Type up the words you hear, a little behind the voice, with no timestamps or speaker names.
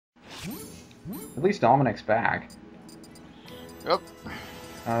At least Dominic's back. Yep.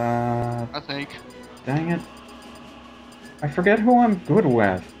 I think. Dang it. I forget who I'm good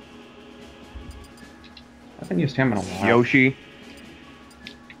with. I haven't used him in a while. Yoshi.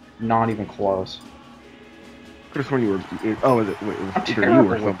 Not even close. Could have sworn you were. Oh, is it? Wait, it was I'm either terrible you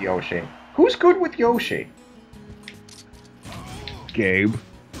or with something. Yoshi. Who's good with Yoshi? Gabe.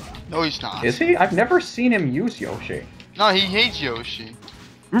 No, he's not. Is he? I've never seen him use Yoshi. No, he hates Yoshi.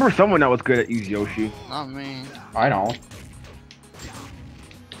 Remember someone that was good at use Yoshi? Not me. I don't.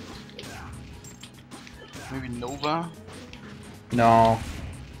 Maybe Nova? No.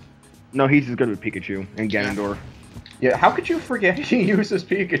 No, he's as good with Pikachu and Ganondorf. Yeah, how could you forget he uses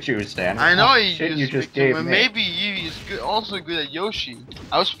Pikachu, Stan? I know What he shit used you just Pikachu, gave but me. maybe he is good, also good at Yoshi.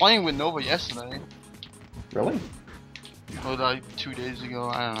 I was playing with Nova yesterday. Really? Or like 2 days ago,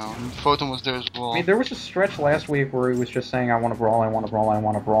 I don't know. And Photon was there as well. I mean, there was a stretch last week where he was just saying, I want to brawl, I want to brawl, I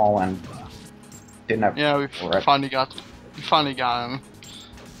want to brawl, and didn't have... Yeah, we Right. finally got him.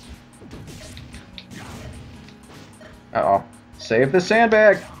 Uh-oh. Save the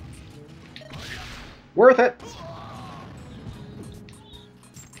sandbag! Worth it!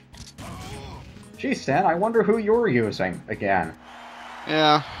 Gee, Stan, I wonder who you're using again.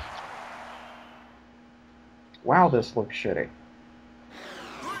 Yeah. Wow, this looks shitty.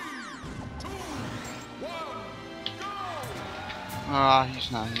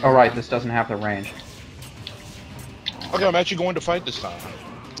 He's not here. Oh right, this doesn't have the range. Okay, I'm actually going to fight this time.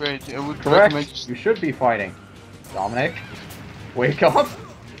 Great, I would Correct! recommend You should be fighting. Dominic, wake up!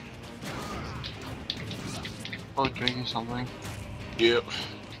 probably drinking something. Yep.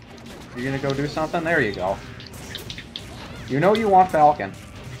 You're gonna go do something? There you go. You know you want Falcon.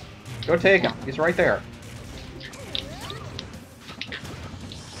 Go take him. He's right there.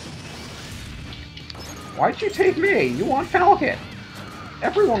 Why'd you take me? You want Falcon.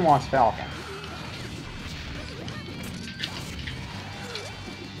 Everyone wants Falcon.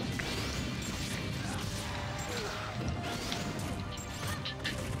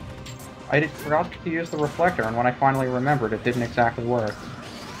 I forgot to use the reflector, and when I finally remembered, it didn't exactly work.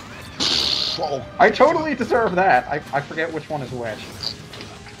 Oh, I totally deserve that. I forget which one is which.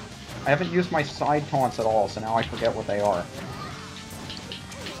 I haven't used my side taunts at all, so now I forget what they are.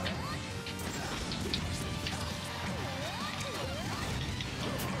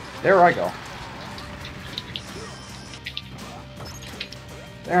 There I go.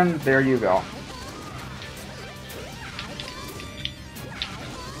 And there you go.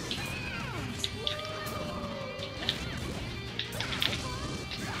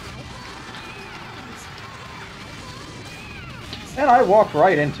 And I walked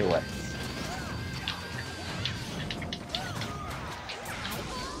right into it.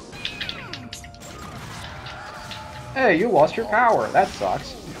 Hey, you lost your power. That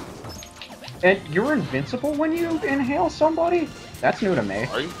sucks. And you're invincible when you inhale somebody? That's new to me.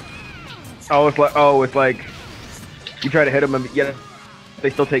 are you? It's like you try to hit them and yeah, they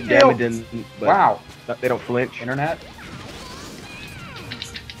still take damage and but Wow. they don't flinch. Internet?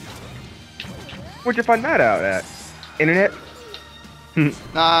 Where'd you find that out at? Internet?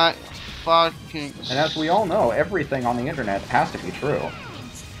 Not fucking. And as we all know, everything on the internet has to be true.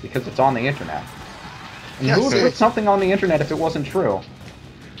 Because it's on the internet. And Yes, who would it put is. something on the internet if it wasn't true?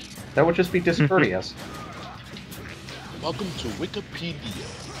 That would just be discourteous. Welcome to Wikipedia.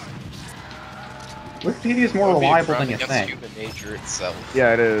 Wikipedia is more It would be a reliable crime than you against think. human nature itself.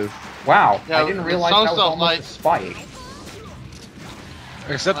 Yeah, it is. Wow, Yeah, I didn't it realize sounds that was almost like- a spike.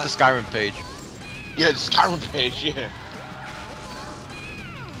 Except the Skyrim page. Yeah, the Skyrim page, yeah.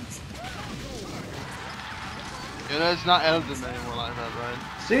 Yeah, that's not Elden anymore like that, right?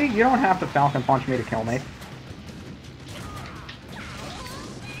 See, you don't have to Falcon Punch me to kill me.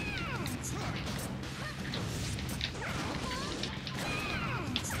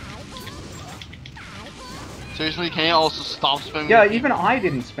 Seriously, can you also stop spamming? Yeah, even I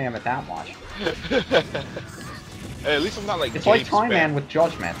didn't spam it that much. Hey, at least I'm not like It's game like Time spam. Man with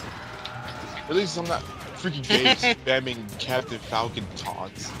Judgment. At least I'm not freaking game spamming Captain Falcon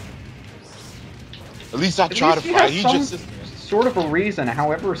taunts. At least I At try least to he fight. has He some just sort of a reason,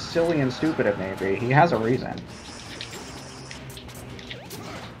 however silly and stupid it may be. He has a reason.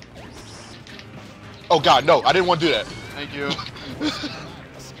 Oh god, no! I didn't want to do that. Thank you.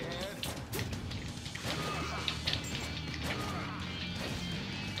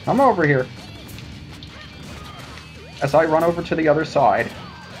 Come over here. As I run over to the other side.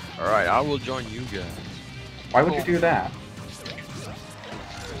 Alright, I will join you guys. Why would you do that?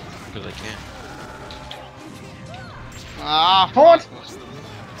 Because I can. Ah, Taunt! fuck.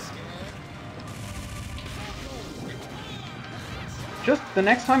 just the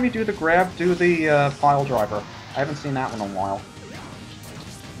next time you do the grab, do the pile driver. I haven't seen that one in a while.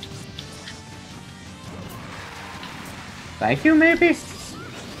 Thank you, maybe?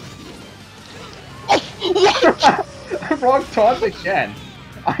 What? Wrong toss again.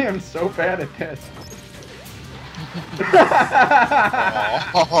 I am so bad at this.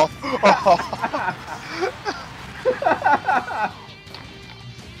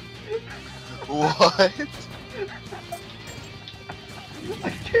 What? I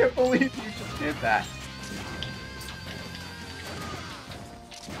can't believe you just did that.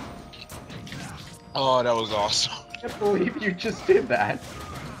 Oh, that was awesome. I can't believe you just did that.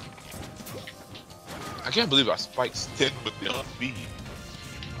 I can't believe I spiked Sten with the speed.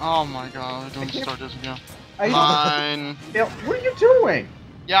 Oh my god, don't start this again. I, Fine. yeah, what are you doing?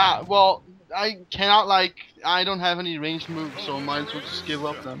 Yeah, well, I cannot, like, I don't have any ranged moves, so might as well just give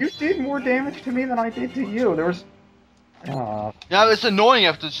up then. You did more damage to me than I did to you. There was... Yeah, it's annoying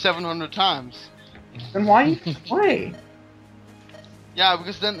after 700 times. then why you play? Yeah,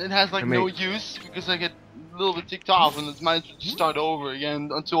 because then it has, like, I mean- no use, because I get a little bit ticked off, and it might as well just start over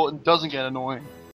again until it doesn't get annoying.